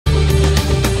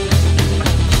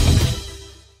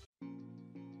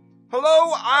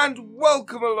Hello and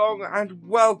welcome along and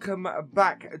welcome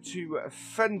back to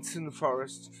Fenton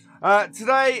Forest.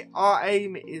 Today our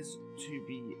aim is to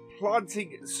be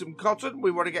planting some cotton.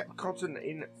 We want to get cotton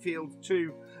in field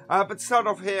 2. But to start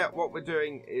off here, what we're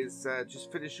doing is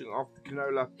just finishing off the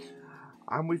canola.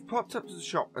 And we've popped up to the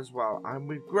shop as well, and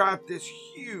we've grabbed this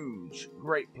huge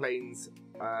Great Plains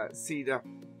cedar.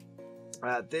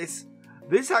 This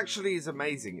actually is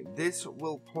amazing. This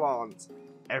will plant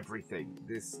everything.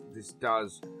 This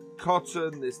does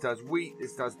cotton, this does wheat,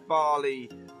 this does barley.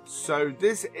 So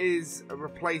this is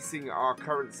replacing our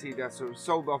current cedar. So we've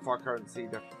sold off our current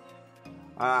cedar,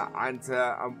 and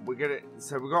we're gonna.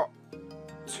 So we've got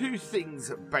two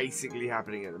things basically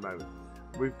happening at the moment.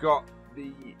 We've got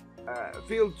the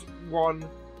field 1,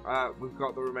 we've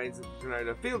got the remains of the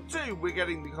canola. Field 2, we're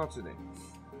getting the cotton in.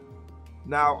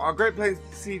 Now, our Great Plains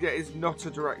cedar is not a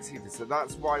direct cedar, so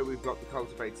that's why we've got the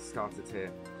cultivator started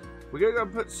here. We're going to go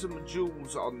and put some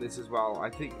jewels on this as well. I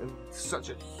think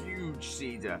such a huge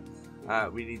cedar,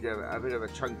 we need a bit of a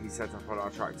chunky setup on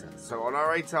our tractor. So on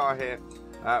our ATAR here,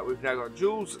 we've now got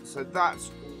jewels, so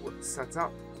that's all set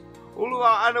up. All of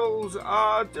our animals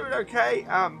are doing okay,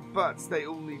 but they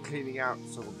all need cleaning out,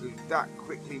 so we'll do that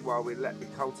quickly while we let the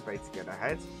cultivator get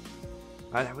ahead.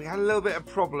 And we had a little bit of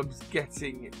problems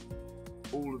getting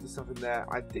all of the stuff in there.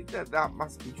 I think that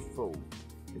must be full.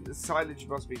 I think the silage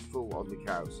must be full on the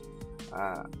cows.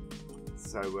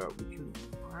 So we can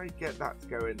try and get that to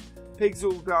go in. Pigs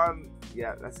all done.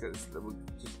 Yeah, let's get this. We'll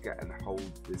just get and hold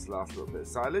this last little bit of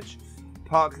silage.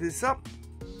 Park this up.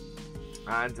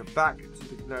 And back to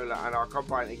the canola, and our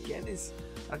combine again is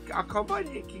our combine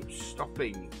here keeps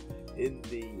stopping in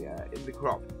the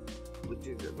crop, which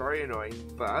is very annoying,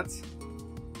 but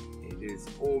it is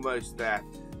almost there.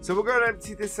 So we're going to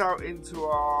empty this out into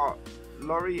our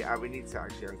lorry, and we need to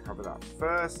actually uncover that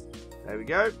first. There we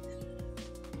go.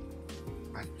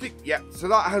 I think, yeah, so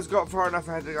that has got far enough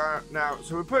ahead now.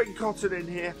 So we're putting cotton in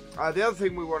here. The other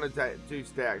thing we want to do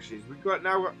today actually is we've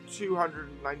now got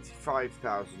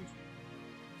 295,000.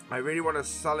 I really want to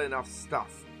sell enough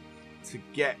stuff to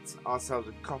get ourselves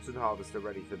a cotton harvester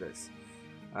ready for this.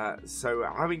 So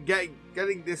having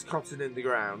getting this cotton in the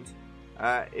ground,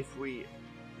 if we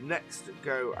next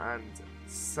go and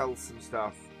sell some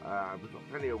stuff, we've got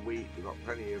plenty of wheat, we've got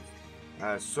plenty of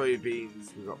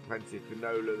soybeans, we've got plenty of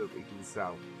canola that we can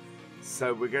sell.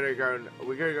 So we're gonna go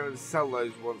and sell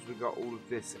those once we've got all of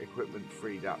this equipment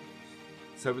freed up.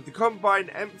 So with the combine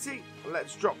empty,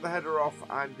 let's drop the header off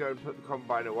and go and put the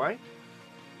combine away.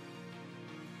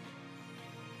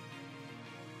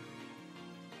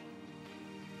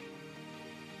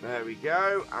 There we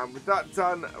go. And with that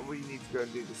done, we need to go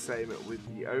and do the same with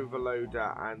the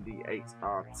overloader and the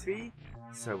 8RT.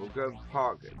 So we'll go and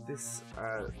park this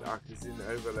Arkazin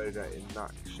overloader in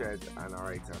that shed and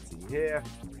our 8RT here.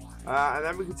 And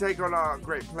then we can take on our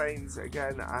Great Plains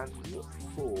again and look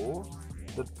for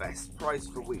the best price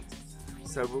for wheat.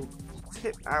 So we'll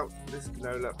tip out this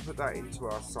canola, put that into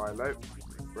our silo,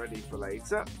 ready for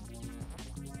later,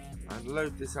 and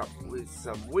load this up with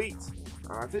some wheat.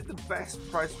 I think the best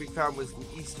price we found was the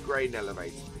East Grain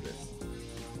elevator for this.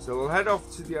 So we'll head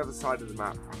off to the other side of the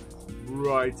map,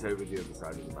 right over the other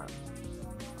side of the map,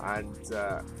 and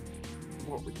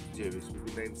what we can do is we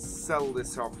can then sell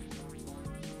this off.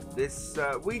 This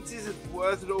wheat isn't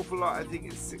worth an awful lot. I think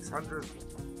it's 600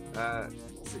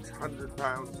 £600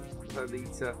 per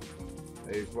litre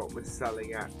is what we're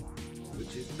selling at,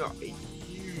 which is not a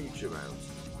huge amount,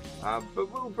 but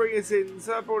will bring us in.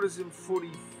 So that brought us in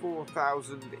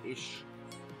 44,000-ish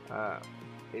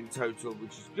in total,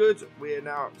 which is good. We are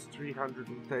now up to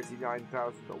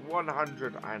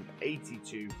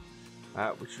 339,182,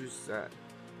 which is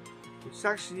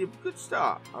actually a good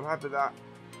start. I'm happy with that.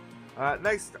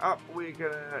 Next up, we're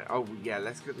gonna. Oh yeah,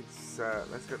 let's get this.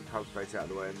 Let's get the cultivator out of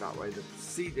the way, and that way the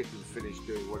cedar can finish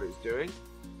doing what it's doing,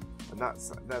 and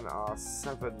that's then our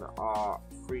 7 are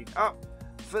freed up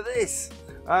for this.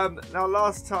 Now,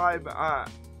 last time,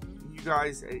 you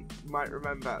guys might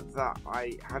remember that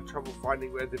I had trouble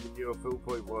finding where the manure fill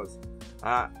point was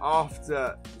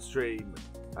after the stream,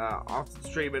 and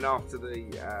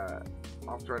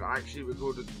after I actually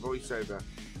recorded the voiceover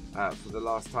for the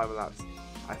last Timelapse.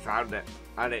 I found it,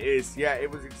 and it is, yeah, it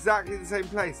was exactly the same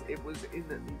place. It was in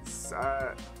the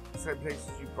same place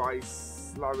as you buy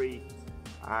slurry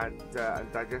and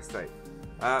digestate,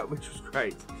 which was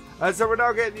great. So we're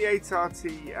now getting the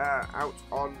 8RT out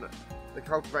on the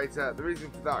cultivator. The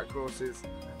reason for that, of course, is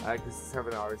because the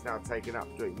 7R is now taken up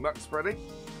doing muck spreading,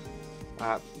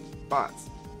 but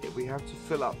we have to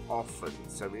fill up often,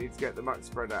 so we need to get the muck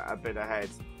spreader a bit ahead.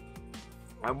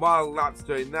 And while that's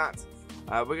doing that,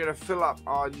 We're going to fill up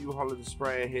our New Holland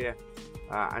sprayer here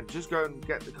and just go and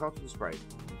get the cotton sprayed.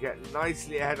 Get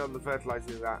nicely ahead on the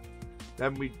fertilizing of that.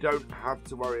 Then we don't have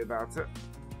to worry about it.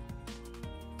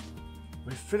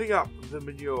 We're filling up the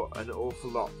manure an awful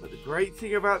lot, but the great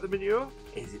thing about the manure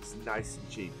is it's nice and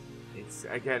cheap. It's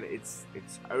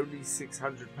only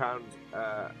 £600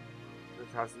 per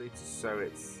 1,000 litres, so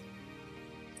it's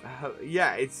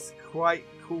yeah, it's quite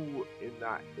cool in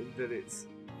that it's.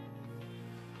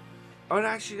 Oh, and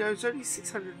actually, no, it's only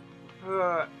 600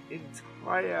 per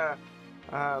entire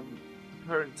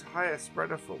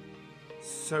spreader full.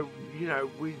 So you know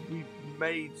we've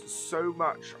made so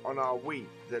much on our wheat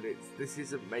that this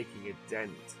isn't making a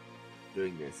dent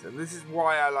doing this, and this is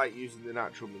why I like using the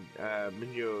natural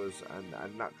manures and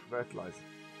natural fertilizer,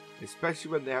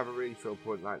 especially when they have a refill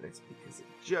point like this, because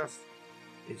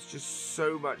it's just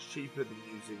so much cheaper than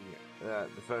using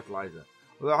the fertilizer.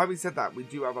 Although having said that, we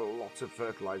do have a lot of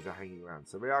fertilizer hanging around,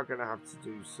 so we are going to have to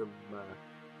do some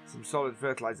solid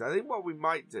fertilizer. I think what we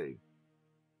might do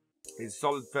is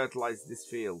solid fertilize this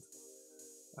field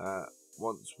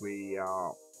once we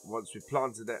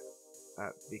planted it,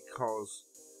 because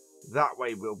that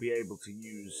way we'll be able to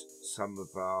use some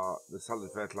of the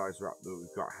solid fertilizer up that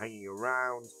we've got hanging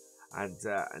around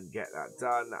and get that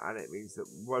done. And it means that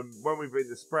when we bring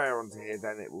the sprayer onto here,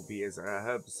 then it will be as a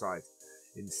herbicide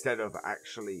instead of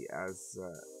actually as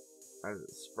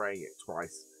spraying it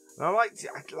twice. And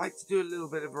I'd like to do a little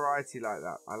bit of variety like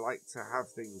that. I like to have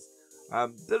things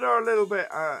that are a little bit,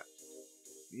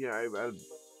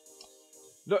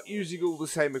 not using all the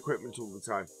same equipment all the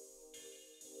time.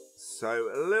 So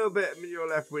a little bit of manure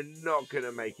left. We're not going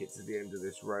to make it to the end of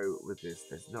this row with this.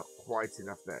 There's not quite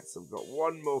enough there. So we've got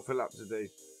one more fill up to do.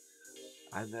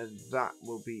 And then that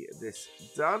will be this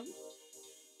done.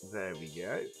 There we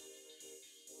go.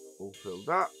 All filled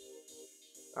up.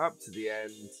 Up to the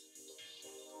end.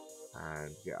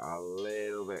 And get a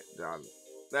little bit done.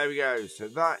 There we go. So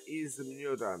that is the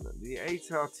manure done. The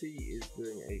 8RT is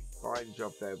doing a fine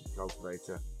job there with the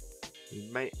cultivator. We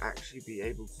may actually be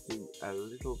able to do a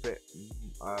little bit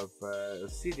of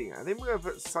seeding. I think we're going to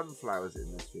put sunflowers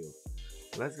in this field.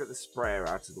 Let's get the sprayer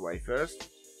out of the way first.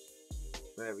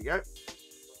 There we go.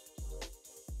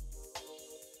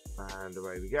 And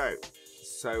away we go.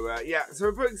 So yeah, so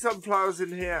we're putting sunflowers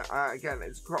in here. Again,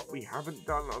 it's a crop we haven't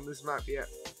done on this map yet.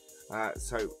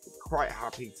 So quite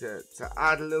happy to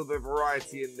add a little bit of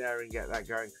variety in there and get that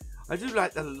going. I do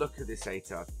like the look of this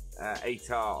 8R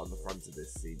on the front of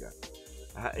this seeder.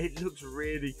 It looks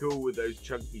really cool with those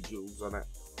chunky jewels on it,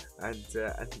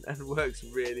 and works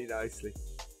really nicely.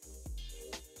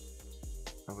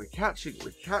 And we're catching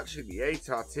the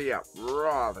 8RT up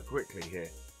rather quickly here.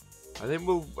 And then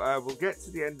we'll get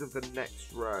to the end of the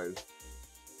next row,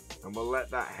 and we'll let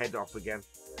that head off again.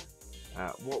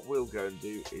 What we'll go and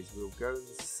do is we'll go and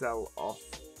sell off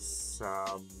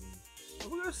some. We're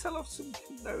going to sell off some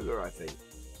canola, I think.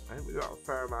 I think we've got a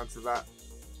fair amount of that.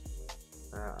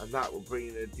 And that will bring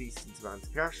in a decent amount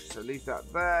of cash. So leave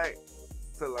that there.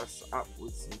 Fill us up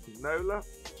with some canola.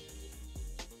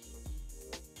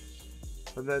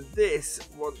 And then this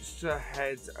wants to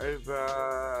head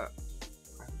over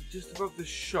just above the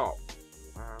shop.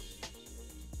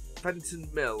 Fenton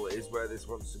Mill is where this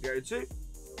wants to go to.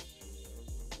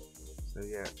 So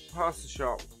yeah, past the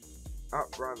shop,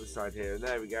 up round the side here, and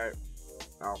there we go.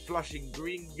 Our flashing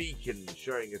green beacon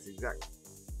showing us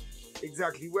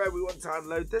exactly where we want to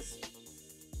unload this.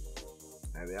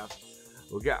 There we are.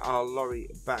 We'll get our lorry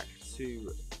back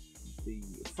to the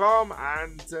farm,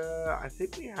 and I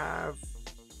think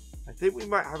we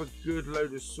might have a good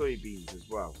load of soybeans as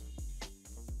well.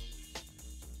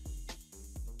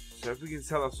 So if we can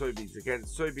sell off soybeans, again,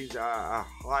 soybeans are a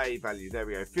high value. There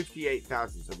we go,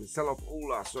 58,000. So we sell off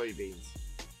all our soybeans.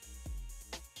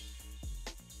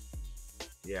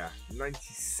 Yeah,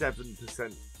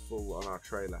 97% full on our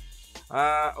trailer.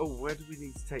 Oh, where do we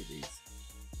need to take these?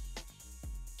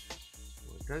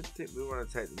 Well, I don't think we want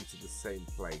to take them to the same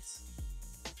place.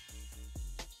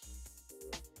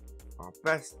 Our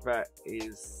best bet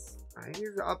is, I think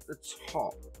it's up the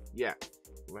top. Yeah,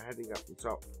 we're heading up the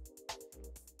top.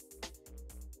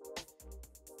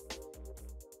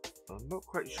 I'm not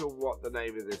quite sure what the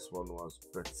name of this one was,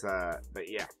 but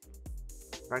yeah,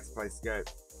 better place to go.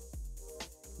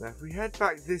 Now, if we head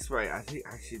back this way, I think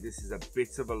actually this is a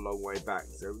bit of a long way back,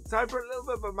 so time for a little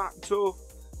bit of a map tour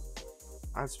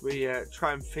as we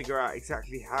try and figure out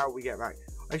exactly how we get back.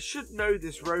 I should know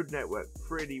this road network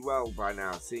pretty well by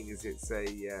now, seeing as it's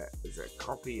a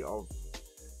copy of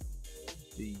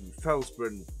the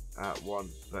Felsbrunn one,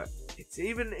 but it's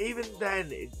even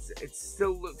then it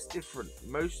still looks different.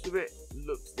 Most of it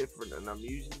looks different, and I'm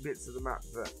using bits of the map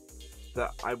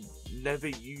that I've never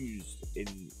used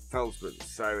in Felsman.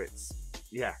 So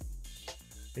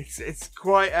it's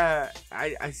quite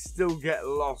I still get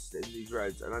lost in these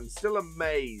roads, and I'm still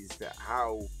amazed at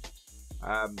how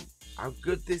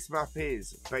good this map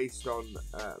is based on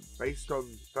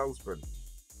Felsman.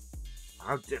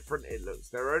 How different it looks.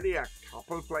 There are only a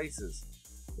couple of places,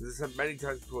 as I said many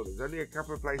times before, there's only a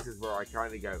couple of places where I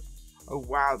kind of go, oh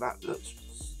wow, that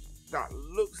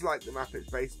looks like the map it's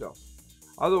based on.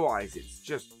 Otherwise, it's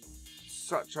just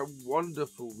such a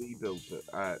wonderful rebuild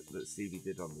that Stevie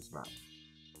did on this map.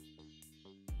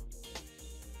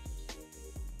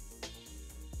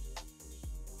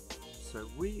 So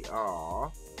we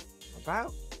are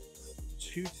about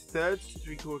 2/3 to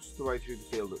 3/4 of the way through the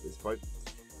field at this point.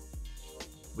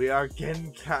 We are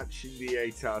again catching the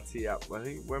 8RT up. I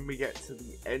think when we get to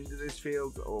the end of this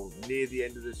field, or near the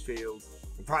end of this field,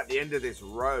 in fact the end of this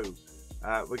row,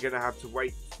 we're going to have to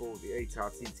wait for the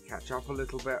 8RT to catch up a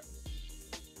little bit.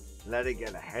 Let it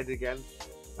get ahead again.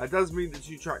 That does mean the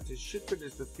two tractors should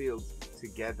finish the field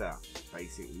together,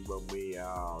 basically, when we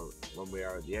are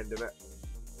at the end of it.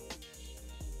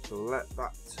 So let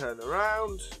that turn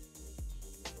around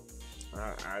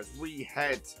as we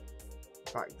head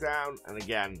back down, and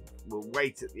again we'll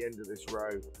wait at the end of this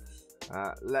row,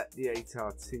 let the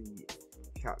 8RT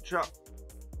catch up,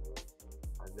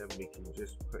 and then we can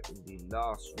just put in the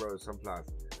last row of sunflowers,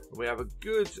 and we have a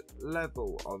good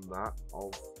level on that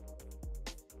of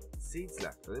seeds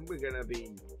left. I think we're going to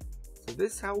be, so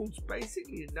this holds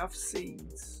basically enough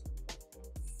seeds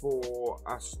for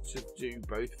us to do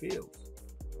both fields.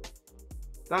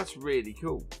 That's really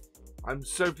cool. I'm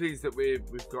so pleased that we've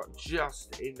got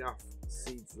just enough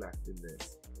seeds left in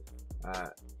this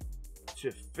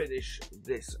to finish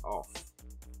this off.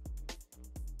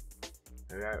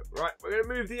 There we go. Right, we're going to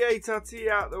move the 8RT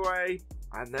out of the way,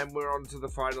 and then we're on to the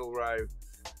final row.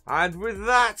 And with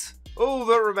that, all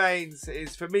that remains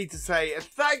is for me to say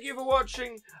thank you for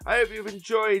watching. I hope you've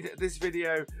enjoyed this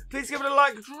video. Please give it a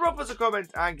like, drop us a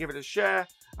comment, and give it a share.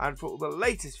 And for all the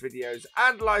latest videos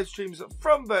and live streams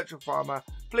from Virtual Farmer,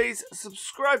 please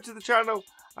subscribe to the channel,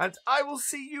 and I will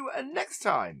see you next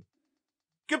time.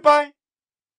 Goodbye.